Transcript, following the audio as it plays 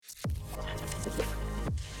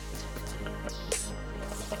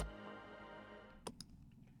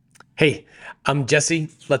Hey, I'm Jesse.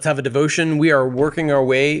 Let's have a devotion. We are working our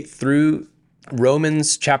way through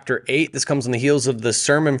Romans chapter 8. This comes on the heels of the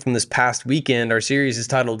sermon from this past weekend. Our series is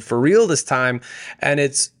titled For Real This Time, and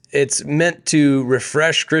it's meant to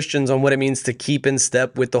refresh Christians on what it means to keep in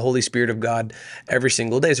step with the Holy Spirit of God every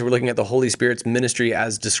single day. So we're looking at the Holy Spirit's ministry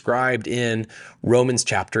as described in Romans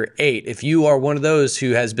chapter 8. If you are one of those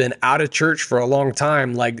who has been out of church for a long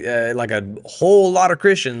time, like a whole lot of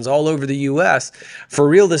Christians all over the U.S., for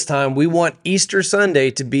real this time, we want Easter Sunday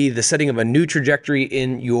to be the setting of a new trajectory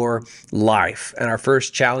in your life. And our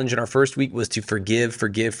first challenge in our first week was to forgive.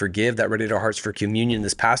 That readied our hearts for communion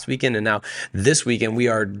this past weekend. And now this weekend, we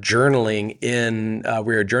are journaling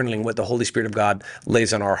what the Holy Spirit of God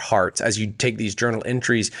lays on our hearts. As you take these journal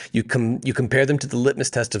entries, you compare them to the litmus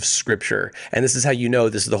test of Scripture. And this is how you know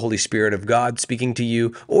this is the Holy Spirit of God speaking to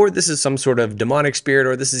you, or this is some sort of demonic spirit,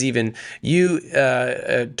 or this is even you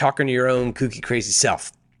talking to your own kooky, crazy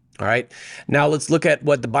self. All right. Now let's look at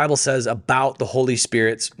what the Bible says about the Holy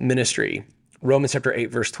Spirit's ministry. Romans chapter 8,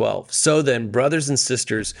 verse 12. So then, brothers and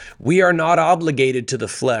sisters, we are not obligated to the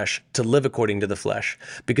flesh to live according to the flesh,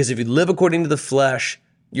 because if you live according to the flesh,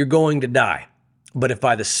 you're going to die. But if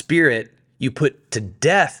by the Spirit you put to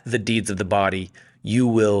death the deeds of the body, you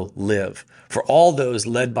will live. For all those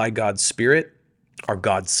led by God's Spirit are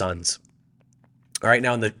God's sons. All right,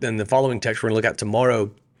 now in the following text we're going to look at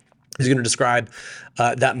tomorrow, he's going to describe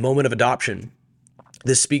that moment of adoption.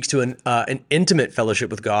 This speaks to an intimate fellowship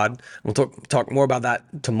with God. We'll talk more about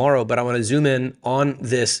that tomorrow, but I want to zoom in on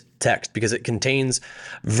this text because it contains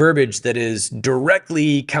verbiage that is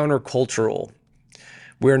directly countercultural.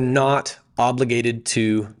 We're not obligated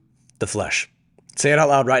to the flesh. Say it out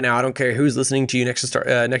loud right now. I don't care who's listening to you next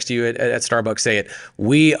to you at Starbucks. Say it.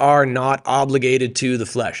 We are not obligated to the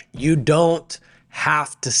flesh. You don't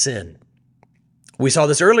have to sin. We saw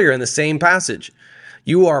this earlier in the same passage.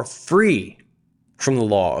 You are free from the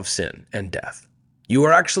law of sin and death. You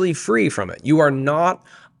are actually free from it. You are not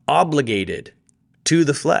obligated to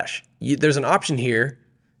the flesh. There's an option here.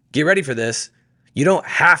 Get ready for this. You don't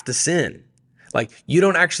have to sin. Like, you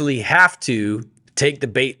don't actually have to take the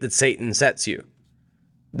bait that Satan sets you.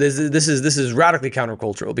 This is radically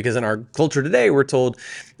countercultural, because in our culture today, we're told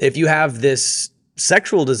if you have this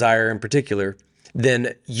sexual desire in particular,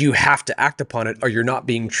 then you have to act upon it or you're not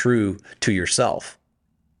being true to yourself.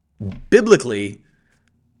 Biblically,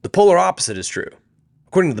 the polar opposite is true.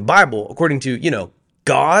 According to the Bible, according to,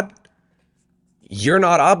 God, you're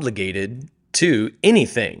not obligated to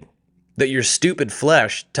anything that your stupid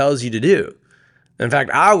flesh tells you to do. In fact,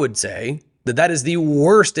 I would say that is the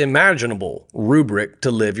worst imaginable rubric to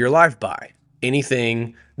live your life by.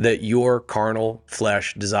 Anything that your carnal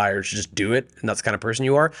flesh desires, just do it, and that's the kind of person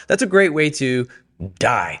you are. That's a great way to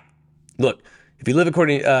die. Look, if you live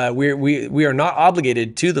according, we are not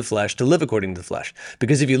obligated to the flesh to live according to the flesh,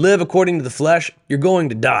 because if you live according to the flesh, you're going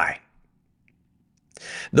to die.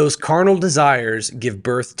 Those carnal desires give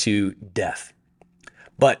birth to death.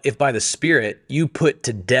 But if by the Spirit you put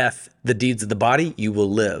to death the deeds of the body, you will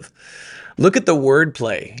live. Look at the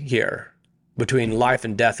wordplay here between life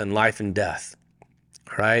and death and life and death.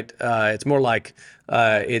 All right, it's more like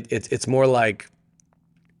it's more like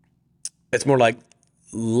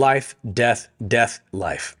life, death, death,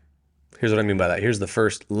 life. Here's what I mean by that. Here's the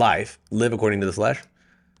first life: live according to the flesh.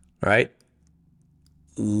 All right,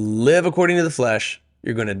 live according to the flesh,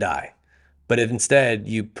 you're going to die. But if instead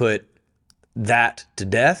you put that to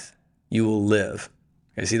death, you will live.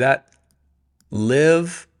 Okay, see that?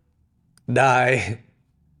 Live, die,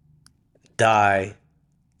 die,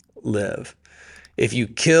 live. If you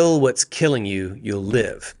kill what's killing you, you'll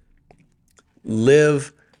live.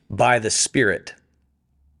 Live by the Spirit.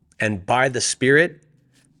 And by the Spirit,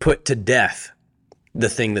 put to death the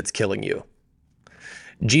thing that's killing you.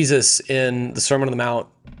 Jesus, in the Sermon on the Mount,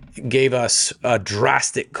 gave us a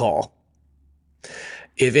drastic call.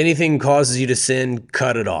 If anything causes you to sin,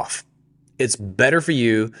 cut it off. It's better for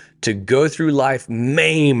you to go through life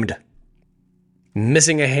maimed,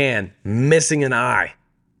 missing a hand, missing an eye,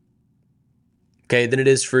 okay, than it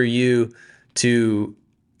is for you to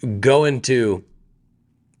go into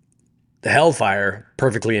the hellfire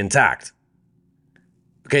perfectly intact.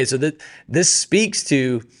 Okay, so this speaks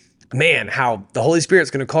to, how the Holy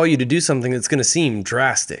Spirit's going to call you to do something that's going to seem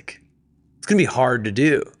drastic. It's going to be hard to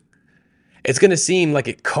do. It's going to seem like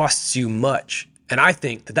it costs you much. And I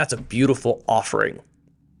think that that's a beautiful offering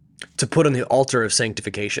to put on the altar of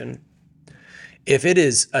sanctification. If it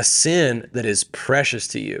is a sin that is precious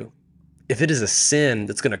to you, if it is a sin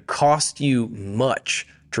that's going to cost you much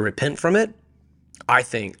to repent from it, I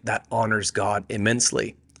think that honors God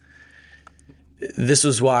immensely. This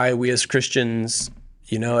is why we as Christians,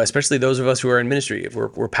 especially those of us who are in ministry, if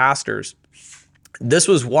we're pastors. This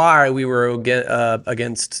was why we were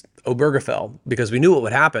against Obergefell, because we knew what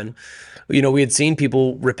would happen. We had seen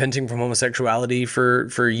people repenting from homosexuality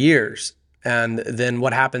for years. And then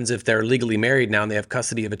what happens if they're legally married now and they have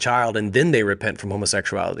custody of a child and then they repent from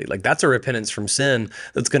homosexuality? Like, that's a repentance from sin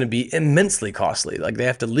that's going to be immensely costly. Like, they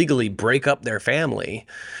have to legally break up their family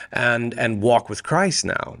and walk with Christ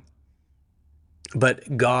now.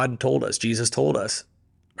 But God told us, Jesus told us,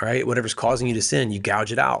 right? Whatever's causing you to sin, you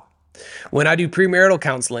gouge it out. When I do premarital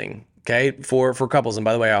counseling, okay, for couples, and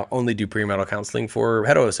by the way, I'll only do premarital counseling for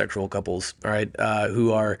heterosexual couples, all right,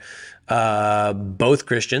 who are both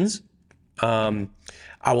Christians. I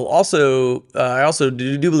also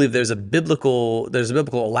do believe there's a biblical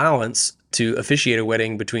allowance to officiate a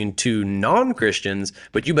wedding between two non-Christians,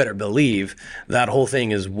 but you better believe that whole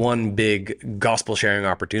thing is one big gospel sharing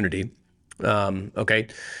opportunity. But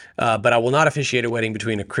I will not officiate a wedding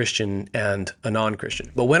between a Christian and a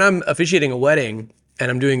non-Christian. But when I'm officiating a wedding and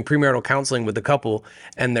I'm doing premarital counseling with the couple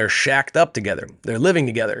and they're shacked up together, they're living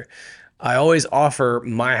together, I always offer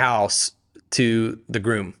my house to the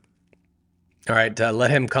groom. All right,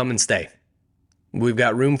 let him come and stay. We've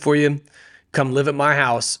got room for you. Come live at my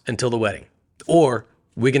house until the wedding. Or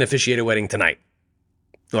we can officiate a wedding tonight,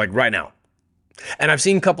 like right now. And I've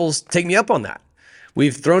seen couples take me up on that.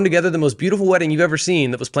 We've thrown together the most beautiful wedding you've ever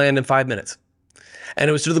seen that was planned in 5 minutes. And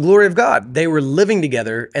it was to the glory of God. They were living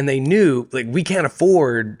together and they knew, like, we can't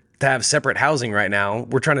afford to have separate housing right now.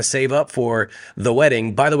 We're trying to save up for the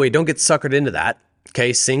wedding. By the way, don't get suckered into that.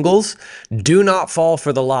 Okay, singles, do not fall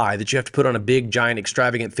for the lie that you have to put on a big, giant,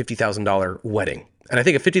 extravagant $50,000 wedding. And I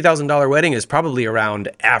think a $50,000 wedding is probably around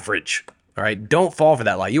average. All right, don't fall for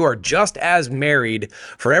that lie. You are just as married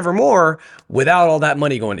forevermore without all that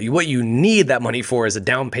money going to you. What you need that money for is a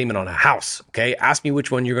down payment on a house. Okay, ask me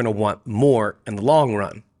which one you're going to want more in the long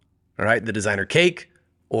run. All right, the designer cake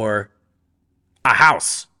or a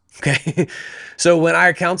house. Okay. So when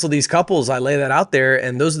I counsel these couples, I lay that out there,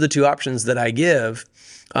 and those are the two options that I give.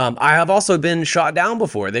 I have also been shot down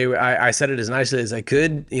before. I said it as nicely as I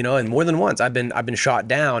could, and more than once I've been shot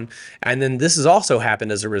down. And then this has also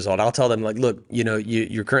happened as a result. I'll tell them, like, look,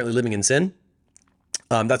 you're currently living in sin.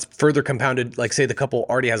 That's further compounded. Like, say the couple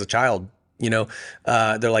already has a child.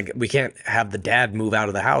 They're like, we can't have the dad move out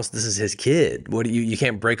of the house. This is his kid. You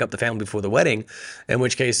can't break up the family before the wedding. In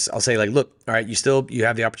which case I'll say, like, look, all right, you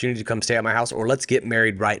have the opportunity to come stay at my house, or let's get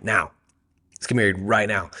married right now. Let's get married right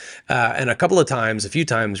now. And a few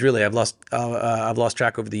times, really, I've lost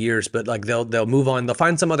track over the years, but like they'll move on. They'll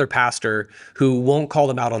find some other pastor who won't call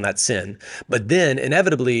them out on that sin. But then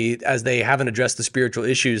inevitably, as they haven't addressed the spiritual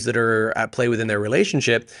issues that are at play within their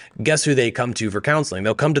relationship, guess who they come to for counseling?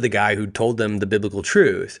 They'll come to the guy who told them the biblical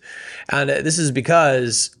truth. And this is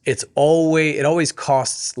because it always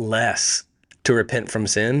costs less to repent from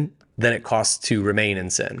sin than it costs to remain in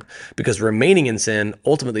sin, because remaining in sin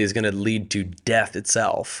ultimately is going to lead to death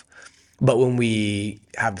itself. But when we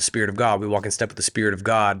have the Spirit of God, we walk in step with the Spirit of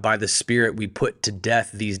God. By the Spirit, we put to death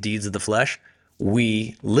these deeds of the flesh.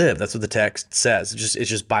 We live. That's what the text says. It's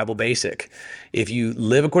just Bible basic. If you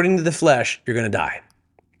live according to the flesh, you're going to die.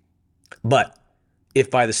 But if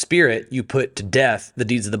by the Spirit you put to death the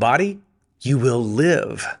deeds of the body, you will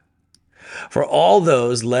live. For all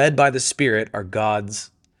those led by the Spirit are God's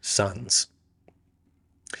sons.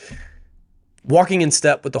 Walking in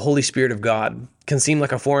step with the Holy Spirit of God can seem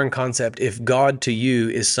like a foreign concept if God to you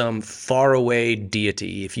is some faraway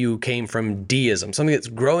deity, if you came from deism, something that's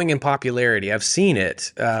growing in popularity. I've seen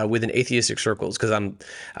it within atheistic circles, because I'm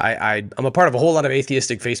a part of a whole lot of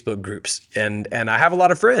atheistic Facebook groups, and I have a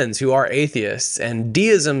lot of friends who are atheists, and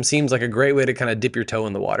deism seems like a great way to kind of dip your toe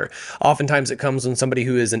in the water. Oftentimes it comes when somebody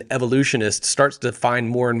who is an evolutionist starts to find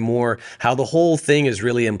more and more how the whole thing is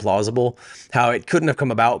really implausible, how it couldn't have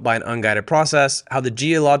come about by an unguided process, how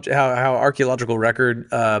how archaeological record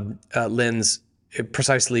lends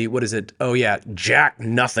precisely, what is it? Oh yeah, jack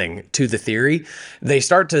nothing to the theory. They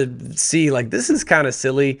start to see, like, this is kind of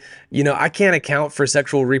silly. I can't account for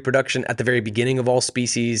sexual reproduction at the very beginning of all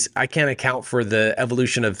species. I can't account for the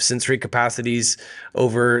evolution of sensory capacities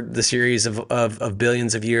over the series of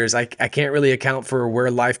billions of years. I can't really account for where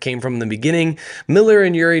life came from in the beginning. Miller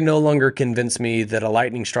and Urey no longer convince me that a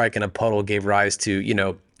lightning strike in a puddle gave rise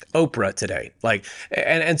to, Oprah today.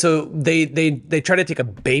 And so they try to take a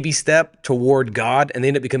baby step toward God, and they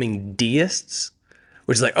end up becoming deists,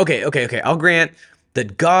 which is like, okay, I'll grant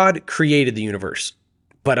that God created the universe,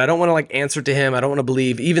 but I don't want to answer to him. I don't want to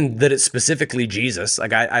believe even that it's specifically Jesus.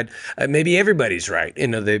 I maybe everybody's right.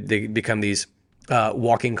 They become these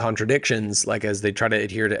walking contradictions, like as they try to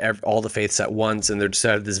adhere to all the faiths at once, and they're just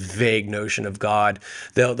out of this vague notion of God.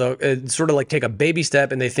 They'll sort of like take a baby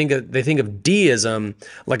step, and they think of deism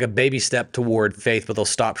like a baby step toward faith, but they'll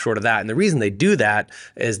stop short of that. And the reason they do that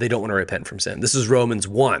is they don't want to repent from sin. This is Romans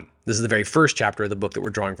 1. This is the very first chapter of the book that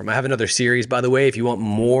we're drawing from. I have another series, by the way, if you want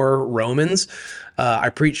more Romans. I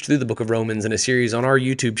preached through the book of Romans in a series on our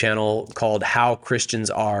YouTube channel called How Christians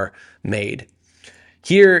Are Made.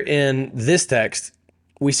 Here in this text,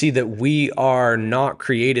 we see that we are not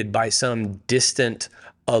created by some distant,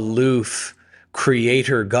 aloof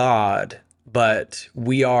creator God, but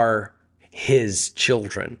we are his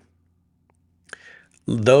children.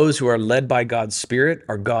 Those who are led by God's Spirit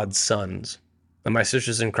are God's sons. And my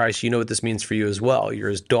sisters in Christ, you know what this means for you as well. You're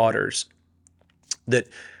his daughters. That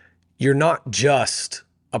you're not just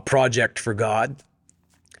a project for God,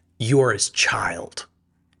 you are his child.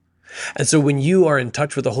 And so when you are in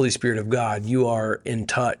touch with the Holy Spirit of God, you are in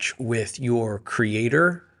touch with your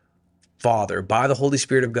Creator, Father. By the Holy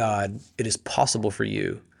Spirit of God, it is possible for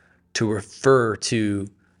you to refer to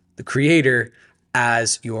the Creator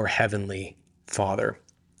as your Heavenly Father.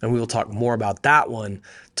 And we will talk more about that one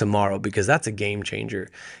tomorrow, because that's a game changer.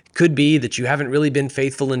 It could be that you haven't really been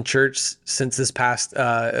faithful in church since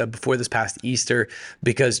before this past Easter,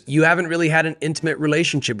 because you haven't really had an intimate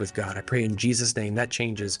relationship with God. I pray in Jesus' name that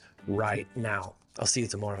changes right now. I'll see you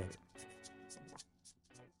tomorrow.